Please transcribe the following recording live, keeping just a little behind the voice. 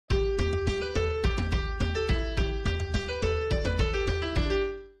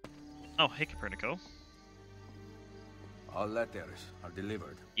Oh, hey, Copernico. All letters are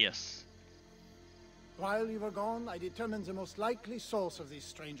delivered. Yes. While you were gone, I determined the most likely source of these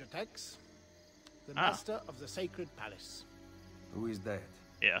strange attacks. The master of the Sacred Palace. Who is that?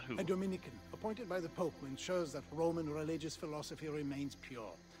 Yeah, who? A Dominican, appointed by the Pope who ensures that Roman religious philosophy remains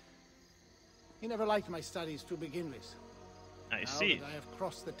pure. He never liked my studies to begin with. I Now see. that I have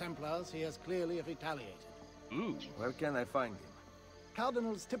crossed the Templars, he has clearly retaliated. Ooh. Where can I find him?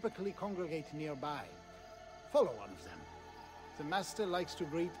 Cardinals typically congregate nearby. Follow one of them. The master likes to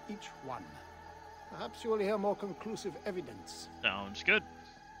greet each one. Perhaps you will hear more conclusive evidence. Sounds good.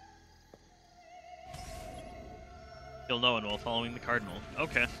 You'll know it while following the cardinal.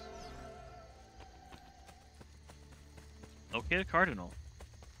 Okay. Okay, Cardinal.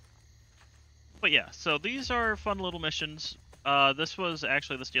 But yeah, so these are fun little missions. This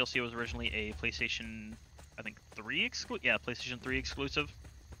DLC was originally a PlayStation, I think, 3 PlayStation 3 exclusive.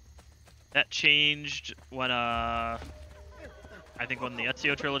 That changed when, I think when the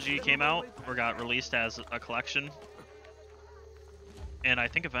Ezio trilogy came out, or got released as a collection. And I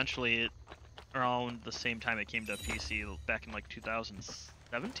think eventually, around the same time it came to PC, back in like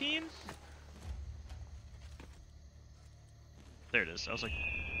 2017? There it is. I was like...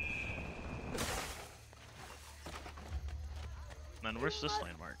 Then where's this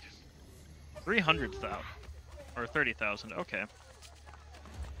landmark? 300,000. Or 30,000. Okay.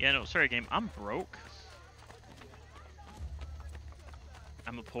 Yeah, no, sorry game. I'm broke.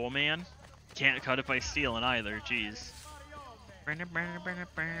 I'm a poor man. Can't cut it by stealing either. Jeez.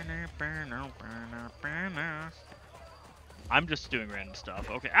 I'm just doing random stuff.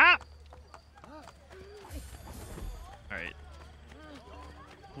 Okay. Ah! Alright.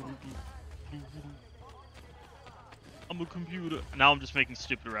 I'm a computer. Now I'm just making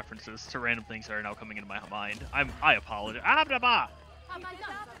stupid references to random things that are now coming into my mind. I apologize. Ah, blah, blah.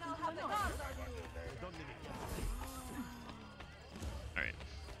 Alright.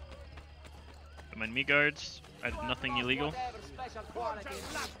 Don't mind me, guards. I did nothing illegal.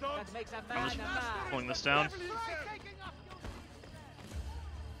 I'm just pulling this down.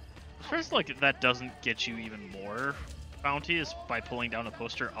 First, like, that doesn't get you even more bounty is by pulling down a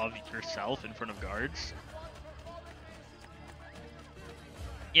poster of yourself in front of guards.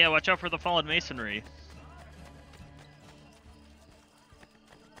 Yeah, watch out for the fallen masonry.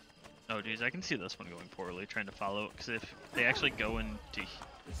 Oh, geez, I can see this one going poorly, trying to follow it, because if they actually go into...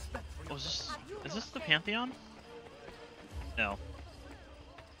 Oh, is this the Pantheon? No.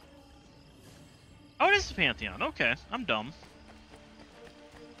 Oh, it is the Pantheon. Okay, I'm dumb.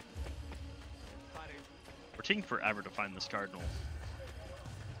 We're taking forever to find this cardinal.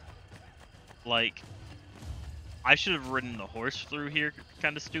 Like, I should have ridden the horse through here,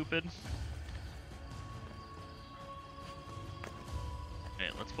 kind of stupid. Okay,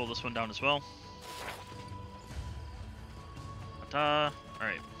 let's pull this one down as well. Ta-da!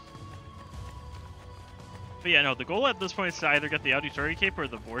 Alright. But yeah, no, the goal at this point is to either get the Auditory Cape or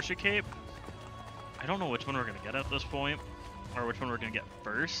the Borgia Cape. I don't know which one we're going to get at this point, or which one we're going to get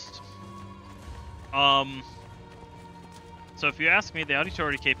first. So if you ask me, the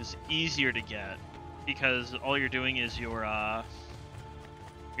Auditory Cape is easier to get, because all you're doing is you're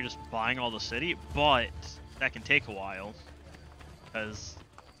just buying all the city, but that can take a while, because,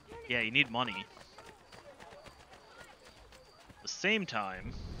 yeah, you need money. At the same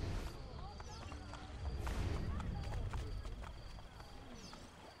time...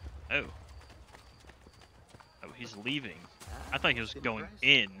 Oh. Oh, he's leaving. I thought he was going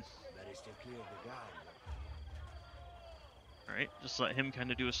in. Alright, just let him kind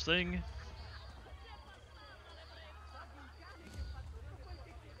of do his thing.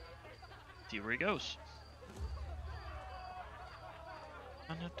 See where he goes.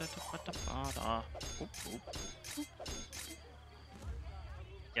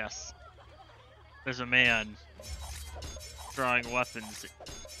 Yes. There's a man drawing weapons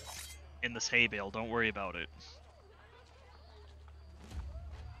in this hay bale. Don't worry about it.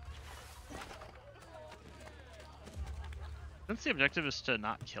 Since the objective is to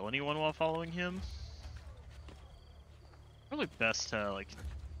not kill anyone while following him, probably best to like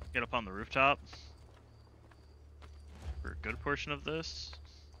get up on the rooftop for a good portion of this.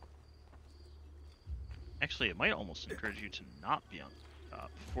 Actually, it might almost encourage you to not be on the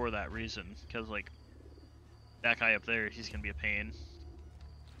top for that reason, because like that guy up there, he's gonna be a pain.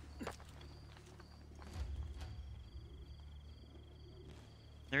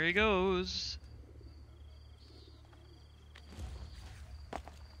 There he goes.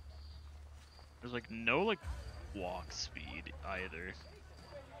 There's like no like walk speed either.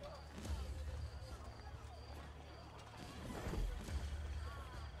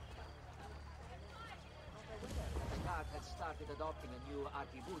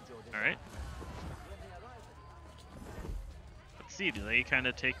 Alright. Let's see, do they kind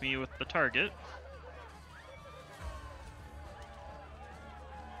of take me with the target?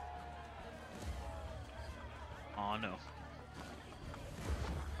 Oh no.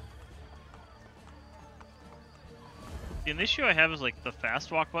 The issue I have is like the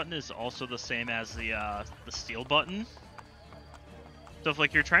fast walk button is also the same as the steal button. So if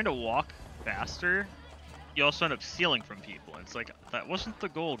like you're trying to walk faster, you also end up stealing from people. And it's like that wasn't the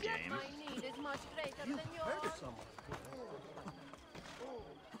goal, game.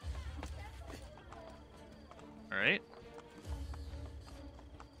 All right.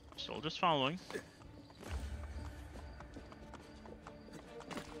 Still just following.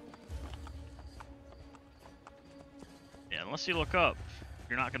 Yeah, unless you look up,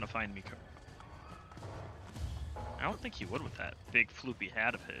 you're not gonna find me. I don't think he would with that big floopy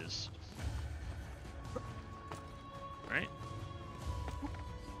hat of his. Right?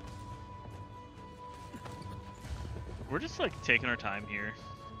 We're just like taking our time here.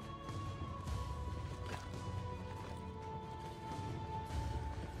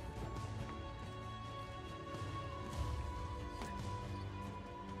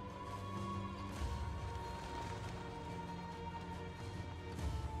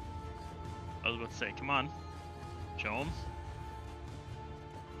 I was about to say, come on, show him.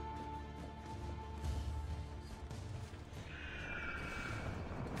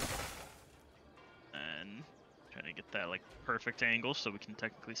 And trying to get that like perfect angle so we can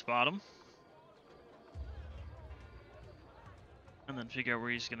technically spot him. And then figure out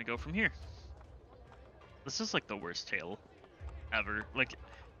where he's gonna go from here. This is like the worst tail ever. Like,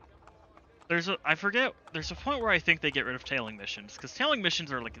 there's a point where I think they get rid of tailing missions, because tailing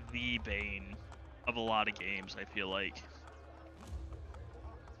missions are like the bane of a lot of games, I feel like.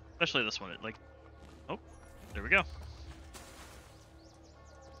 Especially this one. Like, oh, there we go.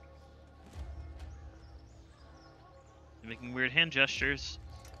 Making weird hand gestures.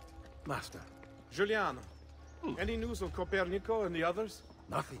 Master. Giuliano, Ooh. any news on Copernico and the others?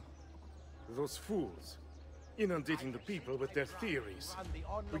 Nothing. Those fools, inundating the people with their theories.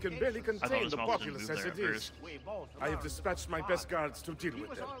 We can barely I thought contain his the mouse didn't populace move as there it at is. first. I have dispatched my best guards to deal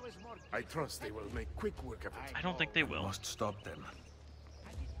with them. I trust they will make quick work of it. I don't think they will. Must stop them.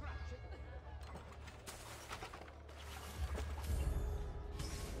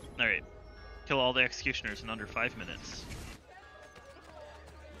 Alright. Kill all the executioners in under 5 minutes.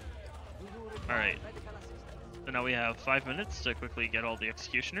 Alright. So now we have 5 minutes to quickly get all the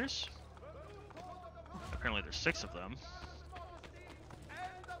executioners. Apparently there's 6 of them.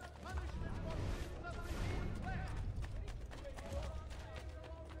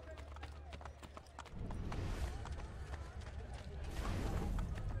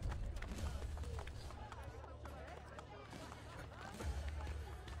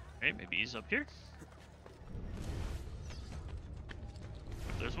 Alright, maybe he's up here.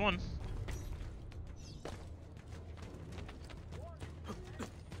 There's one.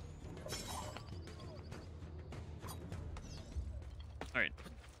 Alright.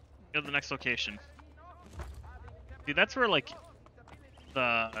 Go to the next location. See, that's where, like,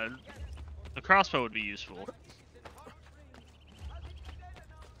 the crossbow would be useful.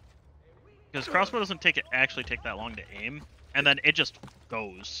 Because crossbow doesn't actually take that long to aim, and then it just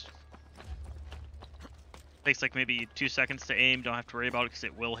goes. Takes like maybe 2 seconds to aim, don't have to worry about it because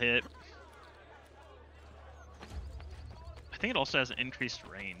it will hit. I think it also has an increased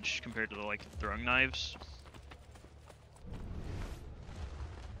range compared to the, like, throwing knives.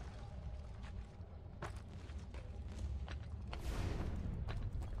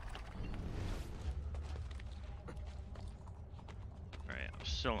 Alright, I'm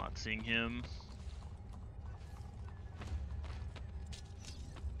still not seeing him.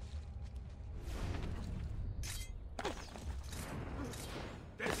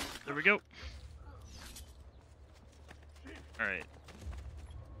 There we go. Alright.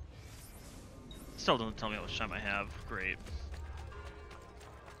 Still doesn't tell me how much time I have. Great.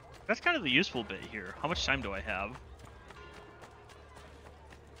 That's kind of the useful bit here. How much time do I have?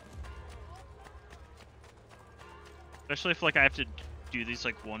 Especially if, like, I have to do these,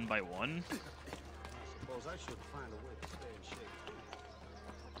 like, one by one. Suppose I should find a way to stay in shape.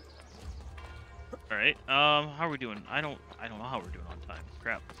 Alright, how are we doing? I don't know how we're doing on time.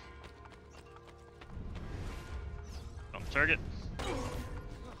 Crap. On the target.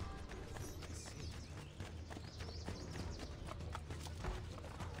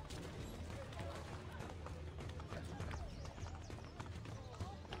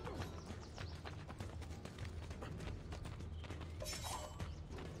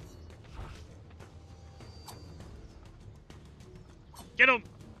 Get him!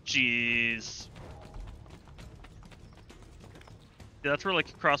 Jeez. Yeah, that's where like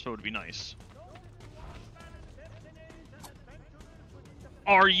a crossbow would be nice.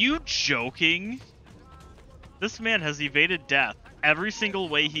 Are you joking? This man has evaded death every single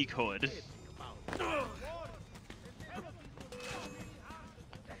way he could.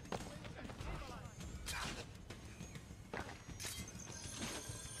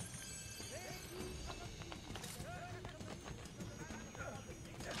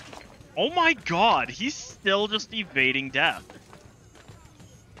 Oh my god, he's still just evading death.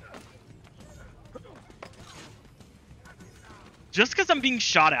 Just because I'm being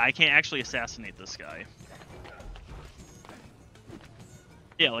shot at, I can't actually assassinate this guy.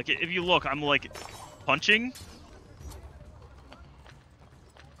 Yeah, like, if you look, I'm, like, punching.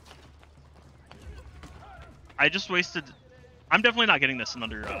 I just wasted... I'm definitely not getting this in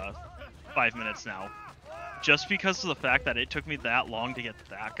under 5 minutes now. Just because of the fact that it took me that long to get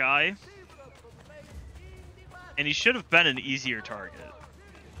that guy. And he should have been an easier target.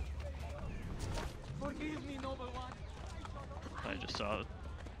 I just saw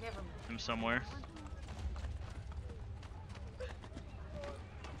him somewhere.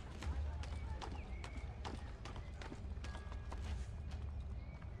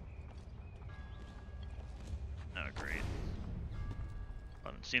 Oh, great. I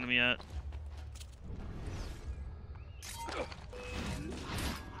haven't seen him yet.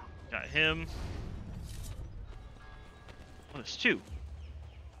 Got him. Oh, there's two.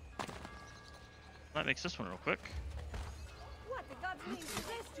 That makes this one real quick. What the God's name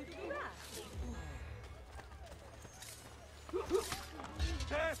possessed you to do that?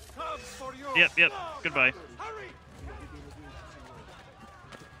 Death comes for you. Yep. Goodbye. Hurry.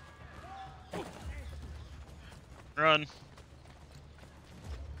 Run.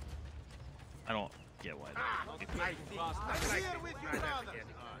 I don't get why.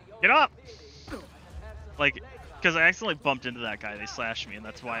 Get up! Like, because I accidentally bumped into that guy, they slashed me, and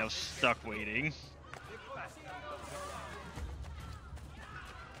that's why I was stuck waiting.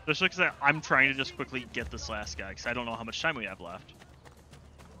 Especially because I'm trying to just quickly get this last guy, because I don't know how much time we have left.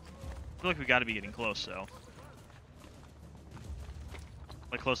 I feel like we got to be getting close, though.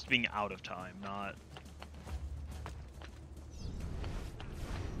 Like, close to being out of time, not...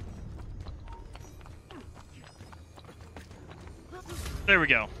 There we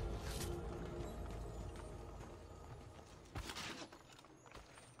go.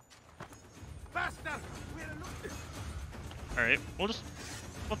 Alright, we'll just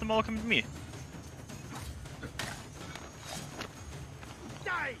let them all come to me.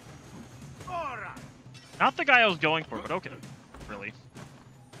 Not the guy I was going for, but okay. Really.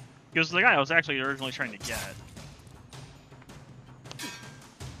 He was the guy I was actually originally trying to get.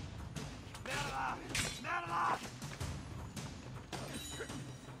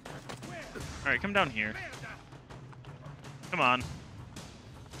 Alright, come down here. Come on.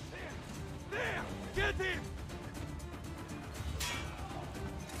 Get him.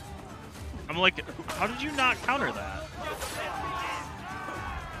 I'm like, how did you not counter that?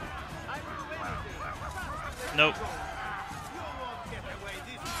 Nope.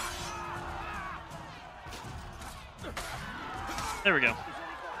 There we go.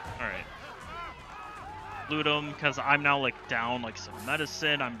 Alright. Loot them, because I'm now like down like some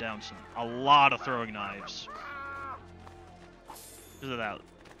medicine. I'm down a lot of throwing knives. Because of that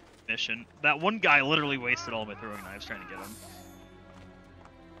mission. That one guy literally wasted all my throwing knives trying to get him.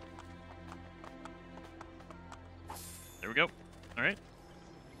 There we go. Alright.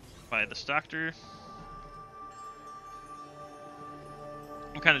 Buy this doctor.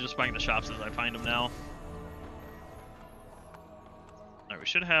 I'm kind of just buying the shops as I find them now. Alright, we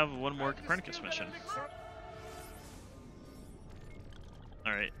should have one more Copernicus mission.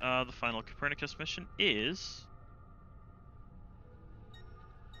 Alright, the final Copernicus mission is...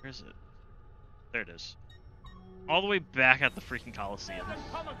 Where is it? There it is. All the way back at the freaking Coliseum.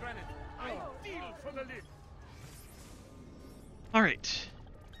 Alright.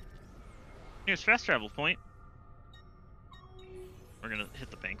 Here's fast travel point. We're gonna hit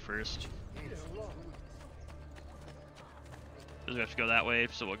the bank first. Because we have to go that way,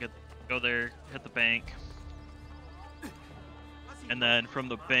 so we'll go there, hit the bank. And then from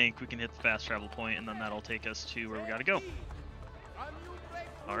the bank we can hit the fast travel point, and then that'll take us to where we gotta go.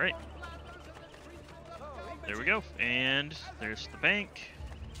 Alright. There we go. And there's the bank.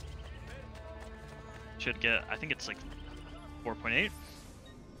 Should get, I think it's like 4.8.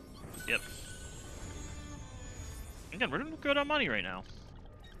 Yep. Again, we're doing good on money right now.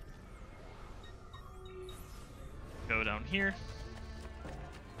 Go down here.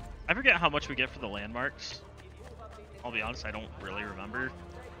 I forget how much we get for the landmarks. I'll be honest, I don't really remember.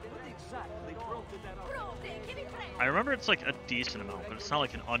 Pronte, che vi prego. I remember it's like a decent amount, but it's not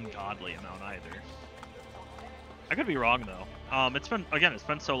like an ungodly amount either. I could be wrong though. It's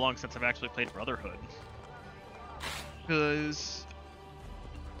been so long since I've actually played Brotherhood. Cause,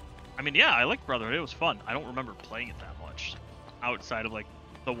 I mean, yeah, I liked Brotherhood. It was fun. I don't remember playing it that much, outside of like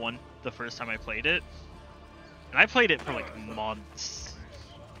the first time I played it, and I played it for like months.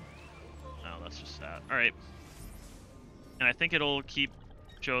 Oh, that's just sad. All right, and I think it'll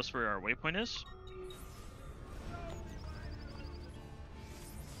show us where our waypoint is.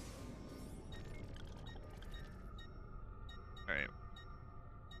 All right.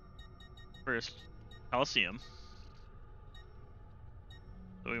 First, Coliseum.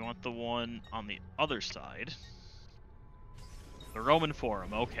 So we want the one on the other side. The Roman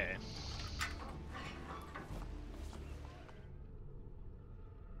Forum, okay.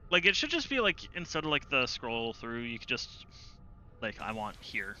 Like, it should just be like, instead of like the scroll through, you could just, like, I want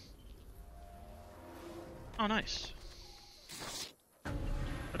here. Oh, nice.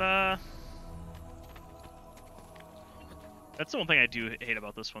 But, that's the one thing I do hate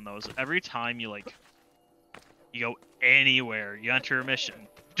about this one, though, is every time you, like, you go anywhere, you enter a mission,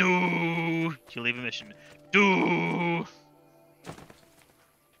 you leave a mission,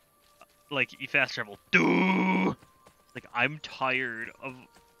 like, you fast travel, like, I'm tired of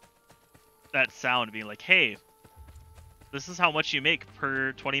that sound being like, hey, this is how much you make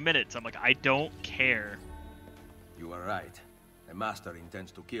per 20 minutes. I'm like, I don't care. You are right. The master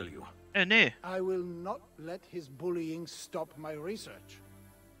intends to kill you. No. I will not let his bullying stop my research.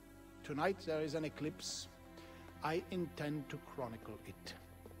 Tonight there is an eclipse. I intend to chronicle it.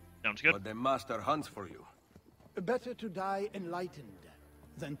 Sounds good. But the master hunts for you. Better to die enlightened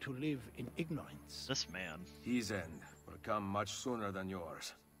than to live in ignorance. This man. His end will come much sooner than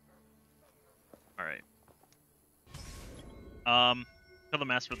yours. Alright. Kill the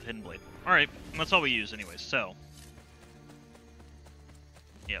master with the hidden blade. Alright, that's all we use anyway, so.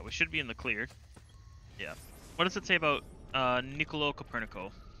 Yeah, we should be in the clear. Yeah. What does it say about Niccolo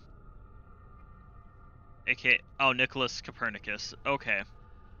Copernico? Nicholas Copernicus. Okay.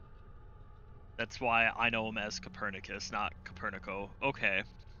 That's why I know him as Copernicus, not Copernico. Okay.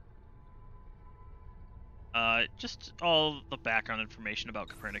 Just all the background information about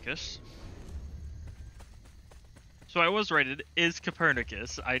Copernicus. So I was right, it is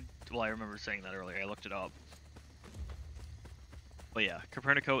Copernicus. I remember saying that earlier, I looked it up. But yeah,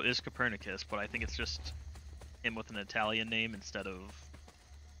 Copernico is Copernicus, but I think it's just him with an Italian name instead of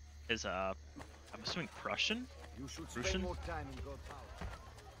his, I'm assuming Prussian? You should Prussian? more time in God's house.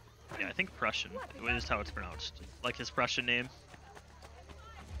 Yeah, I think Prussian is how it's pronounced. Like his Prussian name.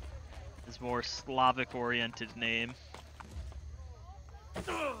 His more Slavic-oriented name.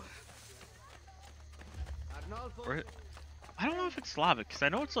 Or, I don't know if it's Slavic, because I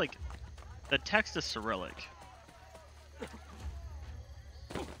know it's like, the text is Cyrillic.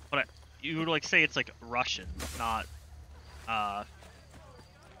 But you would like say it's like Russian, not, I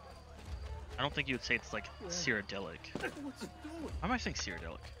don't think you would say it's like Cyrillic. Why am I saying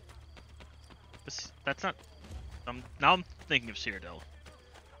Cyrillic? That's not, now I'm thinking of Cyrodiil.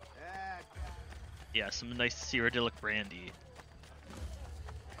 Yeah, some nice Cyrodiilic brandy.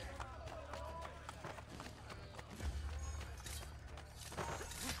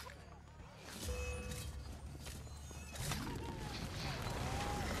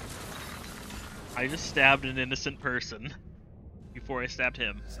 I just stabbed an innocent person before I stabbed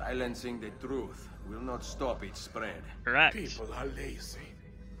him. Silencing the truth will not stop its spread. Correct. People are lazy.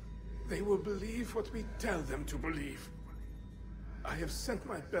 They will believe what we tell them to believe. I have sent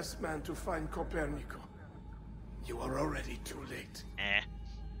my best man to find Copernico. You are already too late.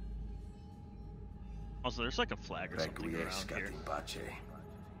 Also, there's like a flag or something around Requiescat here. in pace.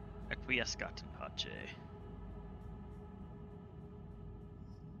 Requiescat in pace.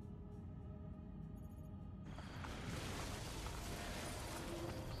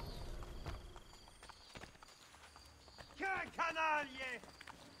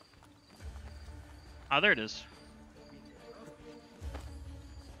 Ah, there it is.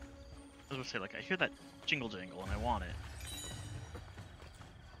 I was gonna say, like, I hear that jingle jangle and I want it.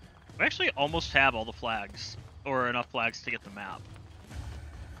 We actually almost have all the flags, or enough flags to get the map.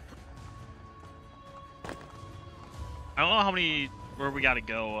 I don't know where we gotta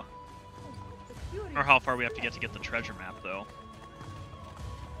go, or how far we have to get the treasure map, though.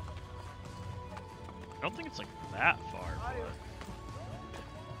 I don't think it's, like, that far, but...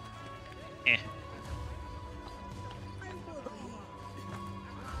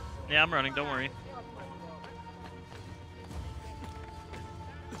 Yeah, I'm running, don't worry.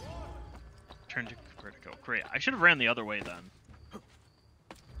 Turn to Copernico. great. I should have ran the other way then.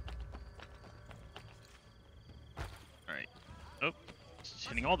 Alright. Oh, it's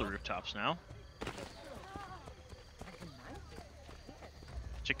hitting all the rooftops now.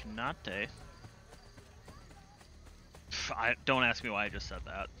 Chickenate. Don't ask me why I just said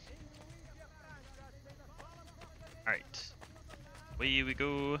that. Alright. Away we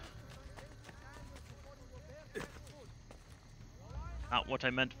go. Not what I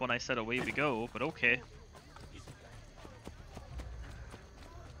meant when I said away we go, but okay.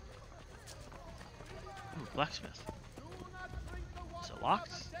 Ooh, blacksmith. Is it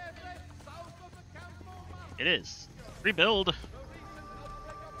locked? It is. Rebuild!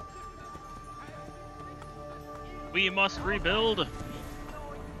 We must rebuild!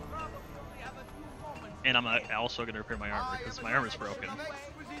 And I'm also going to repair my armor, because my armor's broken.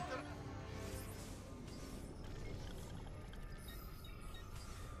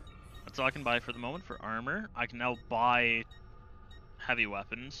 That's all I can buy for the moment for armor. I can now buy heavy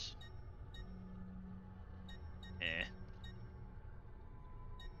weapons.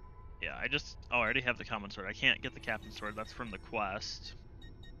 Yeah, I already have the common sword. I can't get the captain sword. That's from the quest.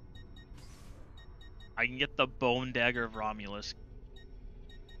 I can get the bone dagger of Romulus,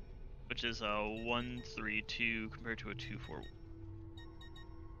 which is a 132 compared to a 24.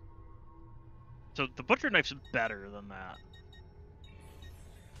 So the butcher knife's better than that.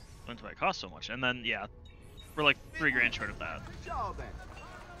 That's why it costs so much. And then, yeah, we're like $3 grand short of that.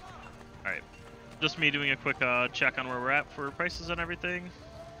 Alright. Just me doing a quick check on where we're at for prices and everything.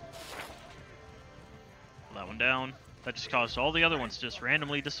 Pull that one down. That just caused all the other ones to just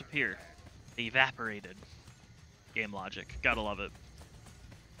randomly disappear. They evaporated. Game logic. Gotta love it.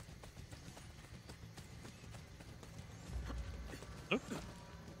 Oop.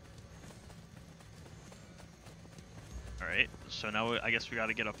 Alright, so now I guess we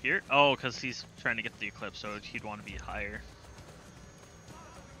gotta get up here. Oh, because he's trying to get the eclipse, so he'd want to be higher.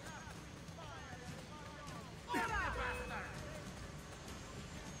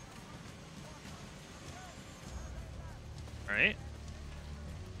 Alright.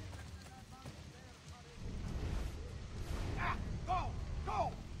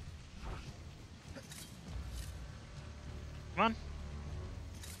 Come on.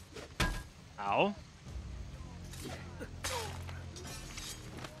 Ow.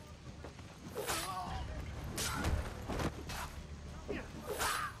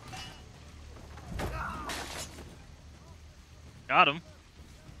 Got him.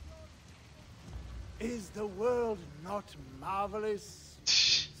 Is the world not marvelous?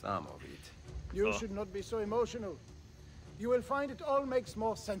 Some of it. You should not be so emotional. You will find it all makes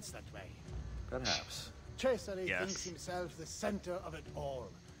more sense that way. Perhaps. Cesare Yes. thinks himself the center of it all.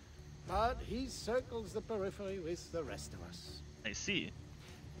 But he circles the periphery with the rest of us. I see.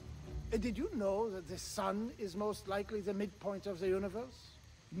 Did you know that the sun is most likely the midpoint of the universe?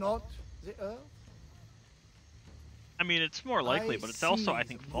 Not the Earth? I mean, it's more likely, but it's also, I see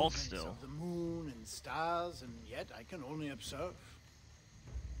think, the false movements still. of the moon and stars, and yet I can only observe.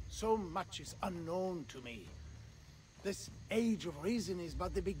 So much is unknown to me. This age of reason is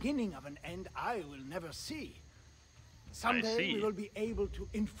but the beginning of an end I will never see. Someday see. we will be able to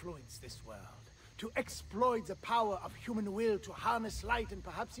influence this world, to exploit the power of human will to harness light and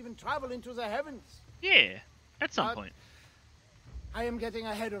perhaps even travel into the heavens. Yeah, at some But- point. I am getting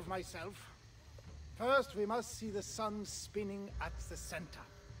ahead of myself. First, we must see the sun spinning at the center.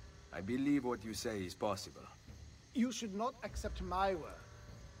 I believe what you say is possible. You should not accept my word.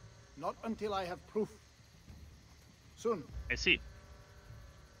 Not until I have proof. Soon. I see.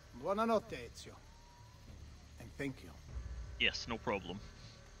 Buonanotte, Ezio. And thank you. Yes, no problem.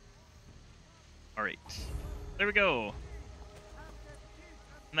 Alright. There we go.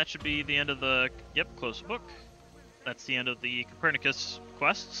 And that should be the end of the... Yep, close the book. That's the end of the Copernicus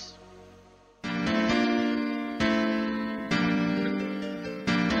quests.